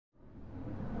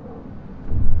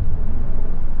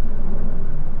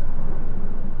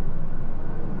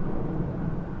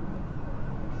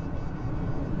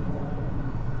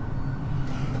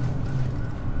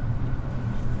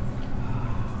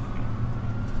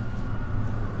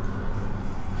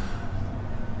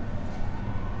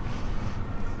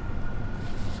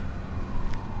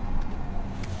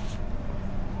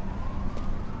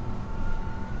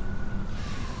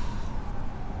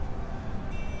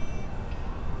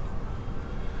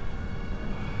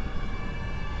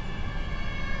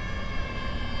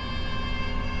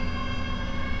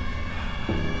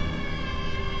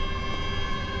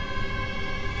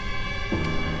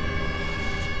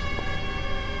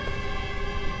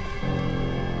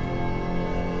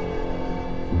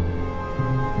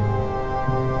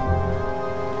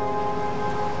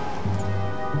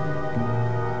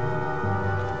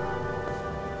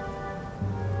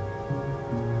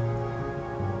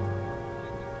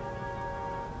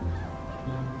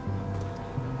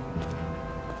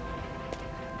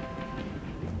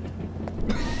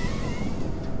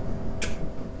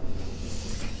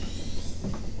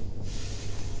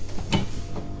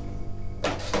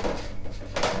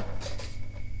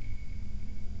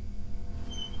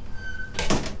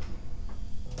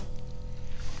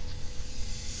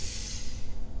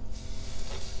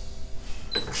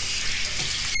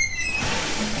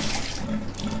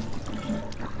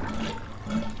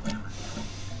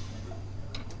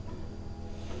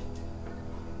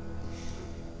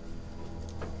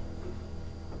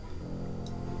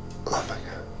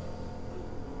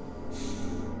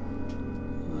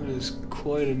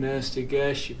Quite a nasty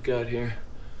gash you've got here.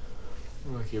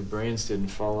 Look like your brains didn't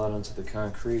fall out onto the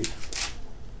concrete.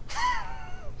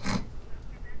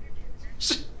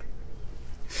 It's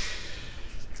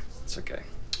okay.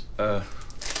 We'll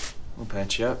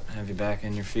patch you up, have you back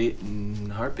on your feet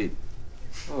and heartbeat.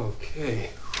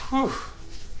 Okay. Whew.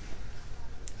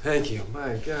 Thank you.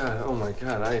 My God. Oh my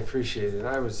God. I appreciate it.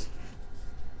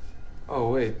 Oh,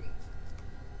 wait.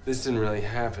 This didn't really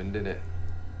happen, did it?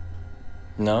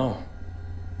 No.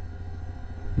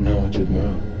 No, it did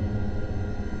not.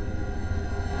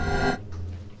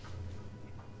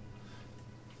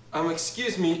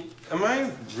 Excuse me. Am I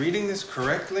reading this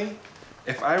correctly?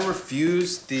 If I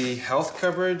refuse the health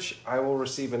coverage, I will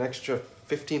receive an extra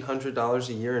 $1,500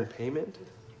 a year in payment?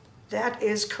 That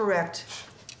is correct,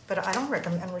 but I don't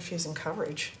recommend refusing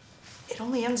coverage. It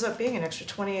only ends up being an extra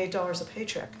 $28 a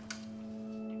paycheck.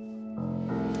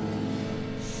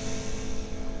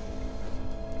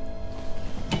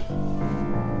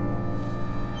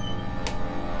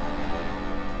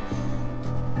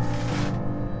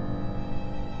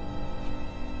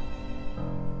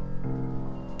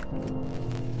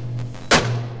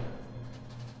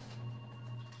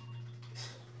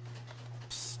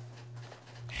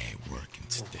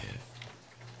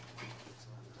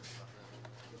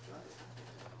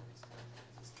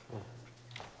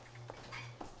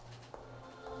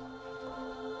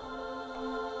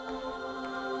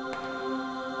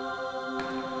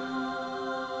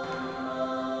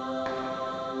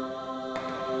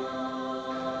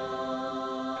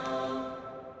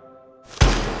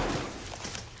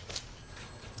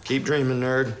 Keep dreaming,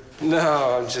 nerd.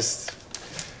 No, I'm just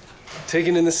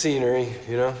taking in the scenery,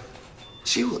 you know?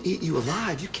 She will eat you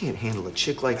alive. You can't handle a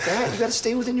chick like that. You gotta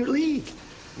stay within your league.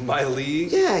 My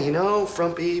league? Yeah, you know,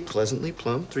 frumpy, pleasantly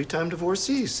plump, 3-time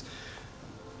divorcees.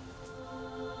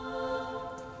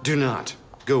 Do not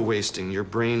go wasting your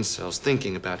brain cells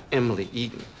thinking about Emily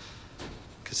Eaton.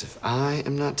 Because if I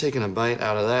am not taking a bite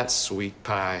out of that sweet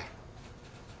pie,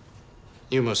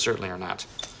 you most certainly are not.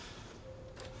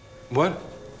 What?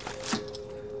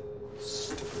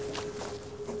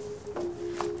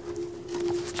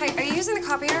 Hey, are you using the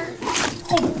copier?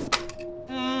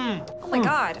 Oh my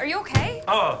God, are you okay?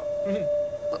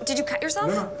 Did you cut yourself?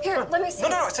 No. Here, let me see.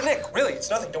 No, it's a nick. Really,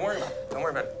 it's nothing. Don't worry about it. Don't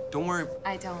worry about it. Don't worry.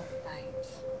 I don't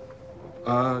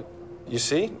bite. You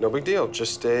see? No big deal.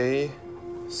 Just a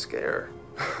scare.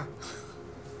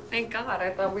 Thank God,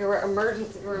 I thought we were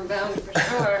emergency room bound for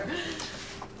sure.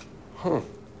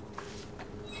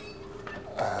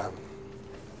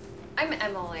 I'm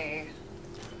Emily.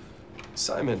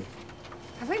 Simon.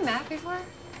 Have we met before?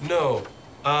 No.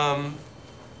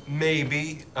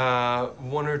 Maybe.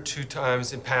 1 or 2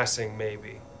 times in passing,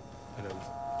 maybe.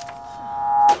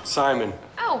 Simon.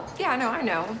 Oh, yeah, no, I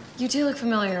know. You do look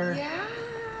familiar. Yeah.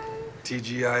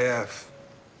 TGIF,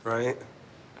 right?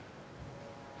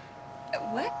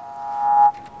 What?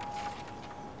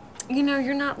 You know,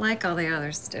 you're not like all the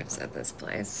other stiffs at this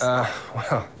place.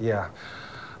 Well, yeah.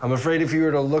 I'm afraid if you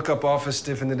were to look up office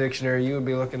stiff in the dictionary, you would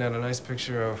be looking at a nice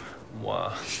picture of moi.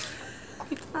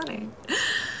 Funny.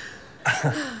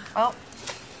 Well,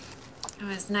 it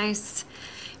was nice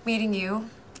meeting you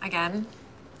again,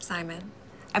 Simon.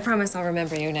 I promise I'll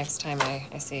remember you next time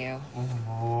I see you.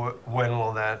 When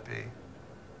will that be?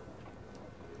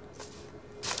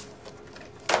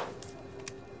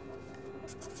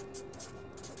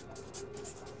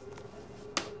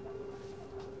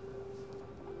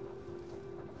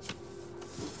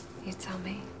 You tell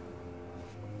me.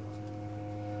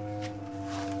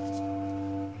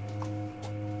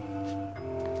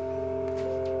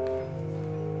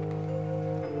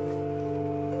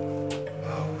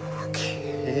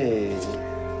 Okay.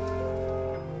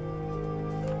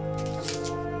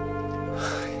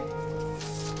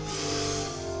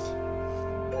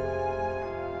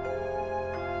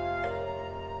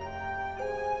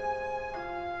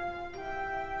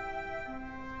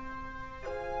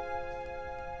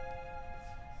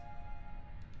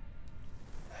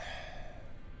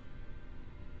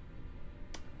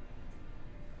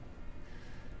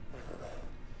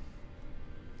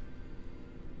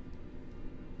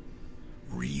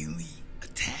 Really? A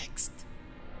text?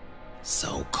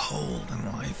 So cold and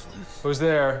lifeless. Who's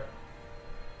there?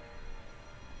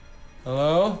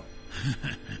 Hello?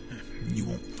 You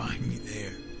won't find me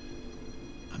there.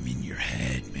 I'm in your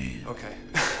head, man. Okay.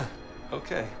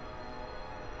 Okay.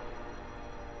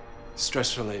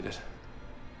 Stress related.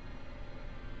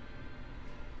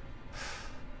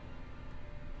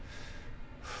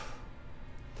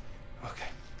 Okay.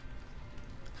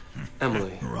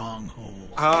 Emily. Wrong hole.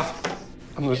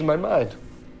 I'm losing my mind.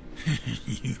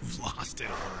 You've lost it,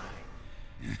 all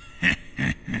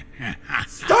right.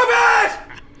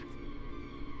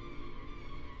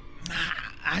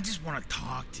 just want to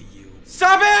talk to you.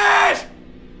 Stop it!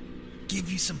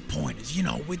 Give you some pointers, you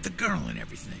know, with the girl and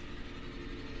everything.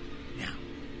 Now,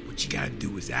 what you gotta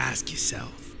do is ask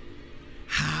yourself,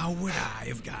 how would I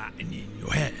have gotten in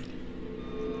your head?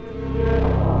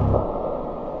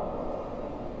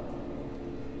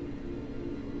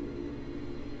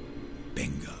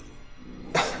 Bingo.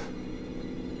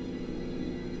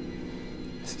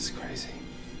 This is crazy.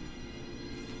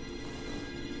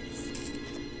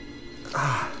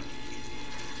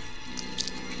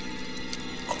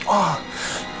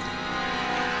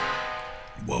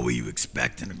 What were you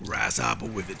expecting, a grasshopper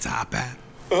with a top hat?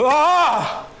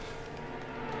 Ah!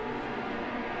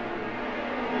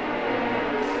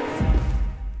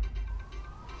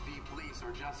 The police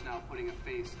are just now putting a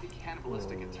face to the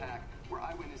cannibalistic attack where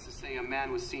eyewitnesses say a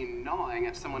man was seen gnawing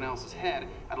at someone else's head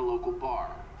at a local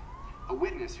bar. A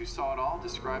witness who saw it all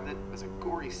described it as a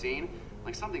gory scene,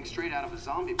 like something straight out of a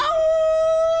zombie movie.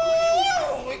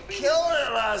 Oh, we killed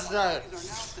it last night.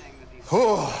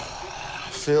 Oh, I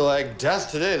feel like death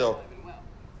today, though.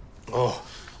 Oh,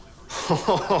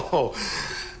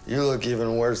 you look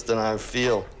even worse than I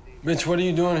feel. Mitch, what are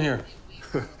you doing here?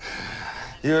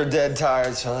 You're dead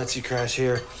tired, so I'll let you crash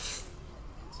here.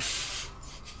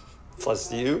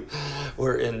 Plus, you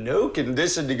were in no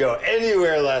condition to go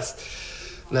anywhere last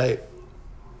night.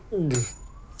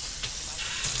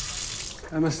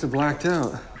 I must have blacked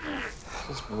out. Is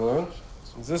this blood?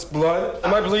 Is this blood?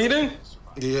 Am I bleeding?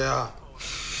 Yeah.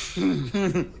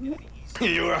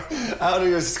 You were out of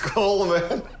your skull,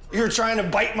 man. You were trying to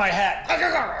bite my hat.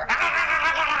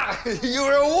 You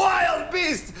were a wild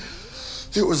beast.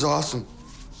 It was awesome.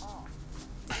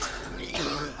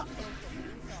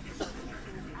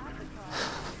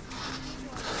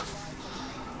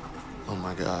 Oh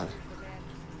my God.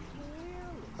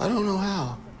 I don't know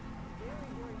how,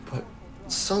 but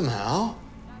somehow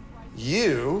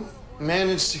you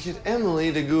managed to get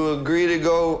Emily to agree to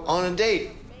go on a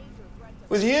date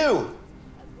with you.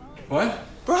 What?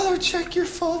 Brother, check your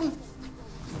phone.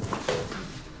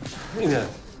 Read that.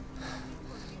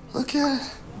 Look at it.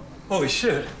 Holy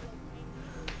shit.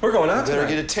 We're going out Better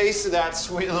tonight. get a taste of that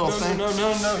sweet little thing. No.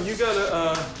 You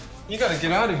gotta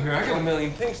get out of here. I got a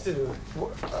million things to do.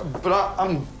 But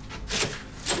I'm...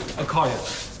 I'll call you.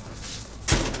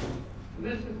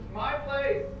 This is my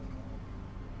place.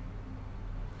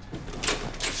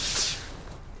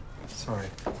 Sorry.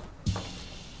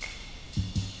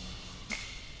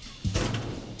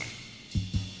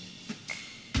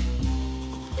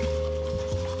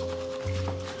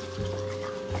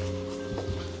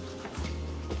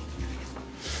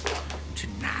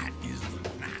 Tonight is the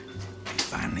night. You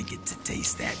finally get to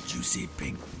taste that juicy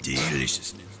pink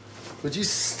deliciousness. Would you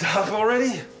stop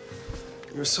already?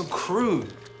 You're so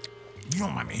crude. You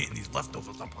don't mind me hitting these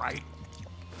leftovers up, right?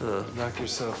 Knock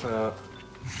yourself out.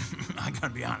 I gotta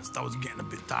be honest, I was getting a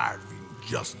bit tired of eating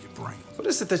just your brain. What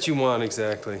is it that you want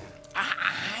exactly?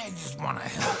 I just want to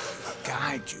help you,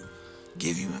 guide you,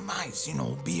 give you advice, you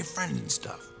know, be a friend and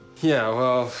stuff. Yeah,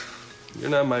 well, you're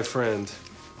not my friend.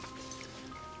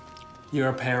 You're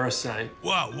a parasite.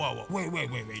 Whoa.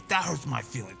 Wait. That hurts my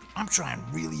feelings. I'm trying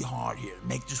really hard here to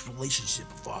make this relationship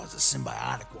of ours a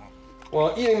symbiotic one.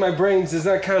 Well, eating my brains does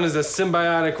not count as a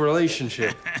symbiotic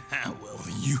relationship. Well,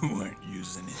 you weren't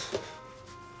using it.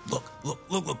 Look.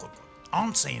 All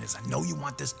I'm saying is I know you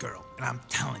want this girl, and I'm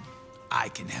telling you, I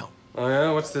can help. Oh yeah?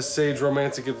 What's the sage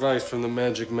romantic advice from the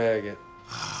magic maggot?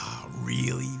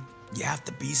 Really? You have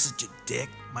to be such a dick?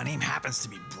 My name happens to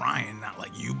be Brian, not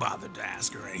like you bothered to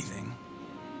ask or anything.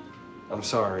 I'm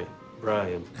sorry,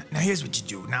 Brian. Now here's what you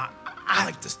do. Now, I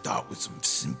like to start with some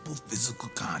simple physical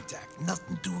contact.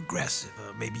 Nothing too aggressive.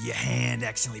 Maybe your hand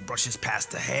accidentally brushes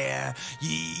past her hair.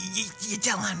 You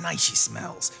tell her how nice she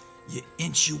smells. You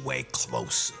inch your way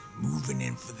closer, moving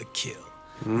in for the kill.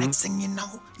 Next thing you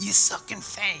know, you're sucking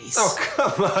face. Oh,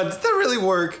 come on. Does that really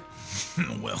work?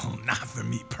 Well, not for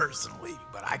me personally,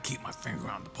 but I keep my finger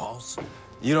on the pulse.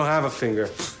 You don't have a finger.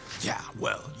 Yeah,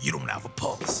 well, you don't have a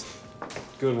pulse.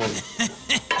 Good one.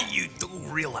 You do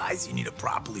realize you need a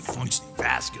properly functioning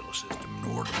vascular system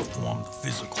in order to perform the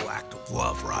physical act of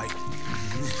love, right?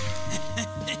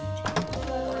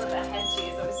 The head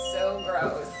cheese, it was so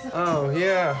gross. Oh,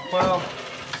 yeah. Well,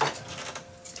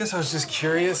 guess I was just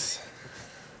curious.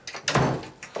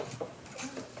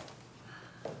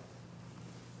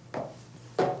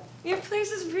 Your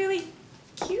place is really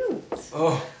cute.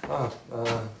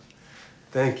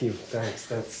 Thank you. Thanks.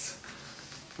 That's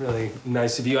really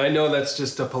nice of you. I know that's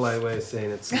just a polite way of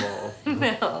saying it's small.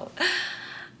 No.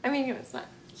 I mean, it's not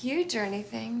huge or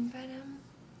anything, but,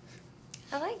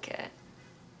 I like it.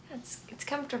 It's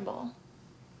comfortable.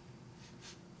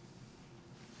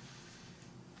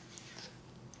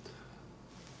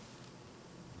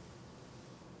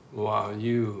 Wow,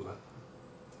 you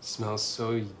smell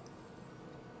so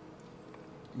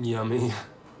yummy.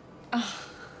 Oh.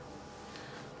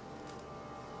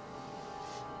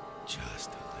 Just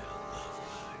a little love.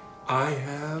 I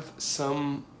have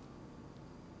some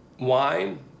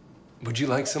wine. Would you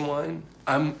like some wine?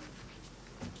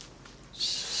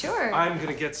 Sure. I'm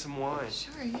gonna get some wine.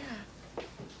 Sure, yeah.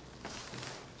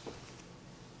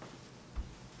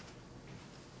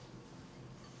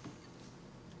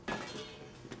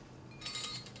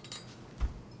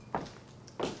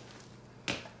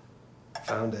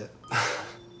 Found it.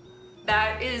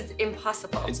 That is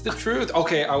impossible. It's the truth.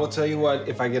 Okay, I will tell you what,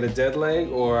 if I get a dead leg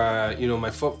or, you know, my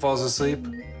foot falls asleep,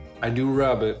 I do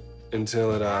rub it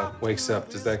until it wakes up.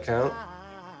 Does that count?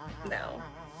 No.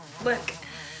 Look,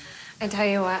 I tell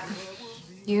you what,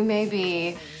 you may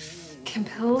be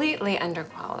completely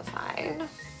underqualified,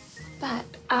 but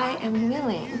I am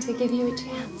willing to give you a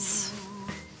chance.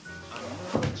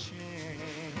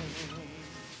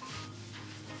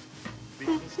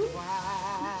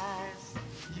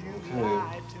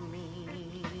 Yeah,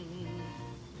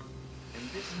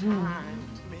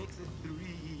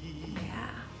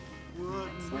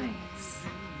 that's nice.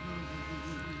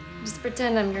 Just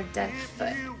pretend I'm your dead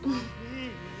foot.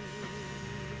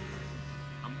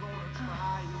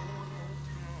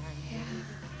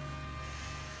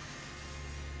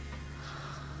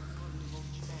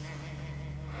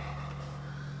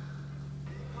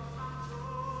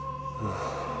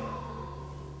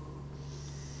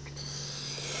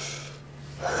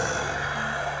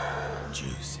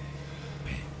 Juicy.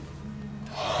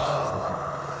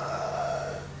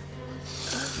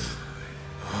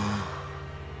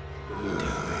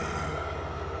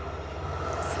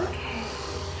 It's okay.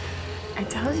 I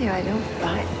told you I don't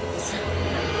bite.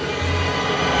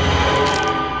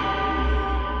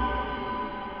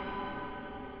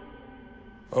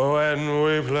 When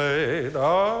we played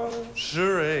our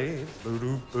charade,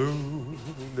 boo-doo-boo,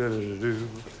 da-da-da-doo,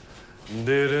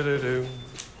 da-da-da-doo,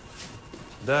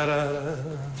 da-da-da,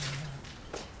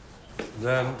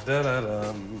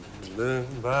 da-da-da-dum,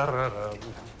 da-ba-da-dum,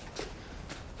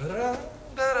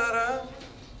 da-da-da-dum,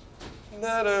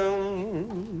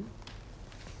 da-dum,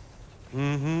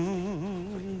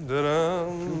 da-dum.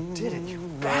 You did it, you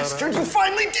bastard! You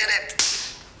finally did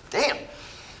it! Damn,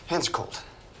 hands are cold.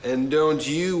 And don't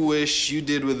you wish you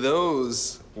did with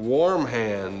those warm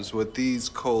hands what these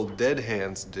cold dead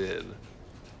hands did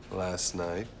last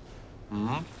night?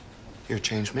 Hmm? You're a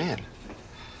changed man.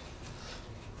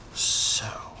 So,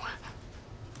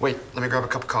 wait, let me grab a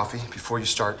cup of coffee before you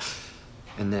start.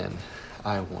 And then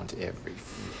I want every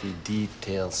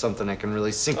detail, something I can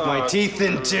really sink my teeth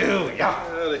into. Yeah.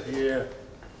 Out of here.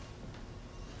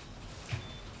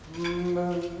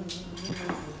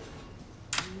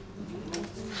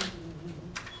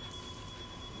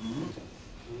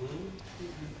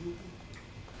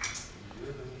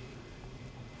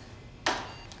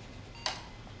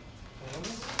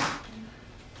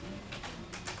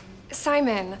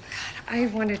 Simon, God, I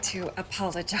wanted to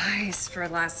apologize for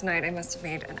last night. I must have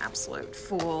made an absolute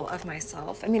fool of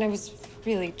myself. I mean, I was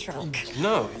really drunk.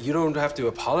 No, you don't have to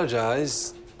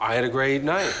apologize. I had a great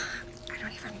night. I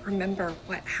don't even remember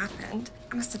what happened.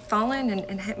 I must have fallen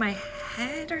and hit my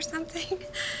head or something.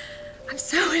 I'm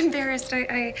so embarrassed.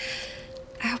 I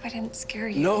hope I didn't scare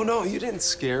you. No, you didn't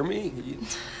scare me.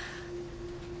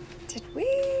 Did we?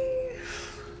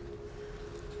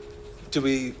 Did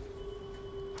we?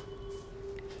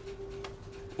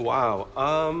 Wow,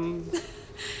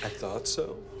 I thought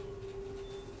so.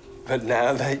 But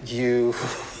now that you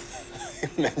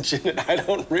mention it,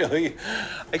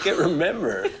 I can't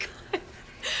remember.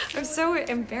 I'm so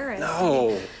embarrassed.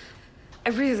 No. I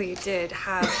really did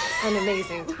have an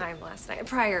amazing time last night,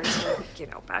 prior to, you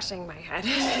know, bashing my head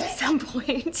at some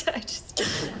point. I just...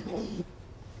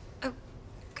 Oh,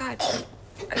 God.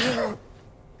 Are you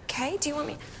okay? Do you want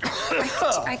me...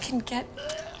 I can get...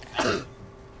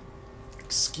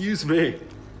 Excuse me.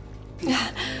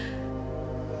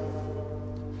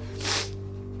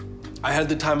 I had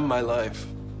the time of my life.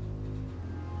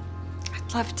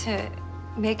 I'd love to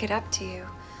make it up to you.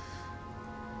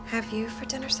 Have you for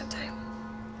dinner sometime?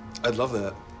 I'd love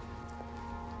that.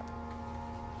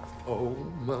 Oh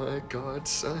my God,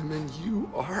 Simon,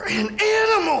 you are an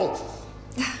animal!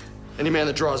 Any man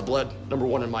that draws blood,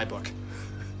 #1 in my book.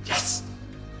 Yes!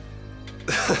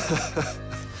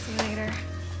 See you later.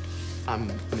 I'm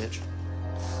Mitch.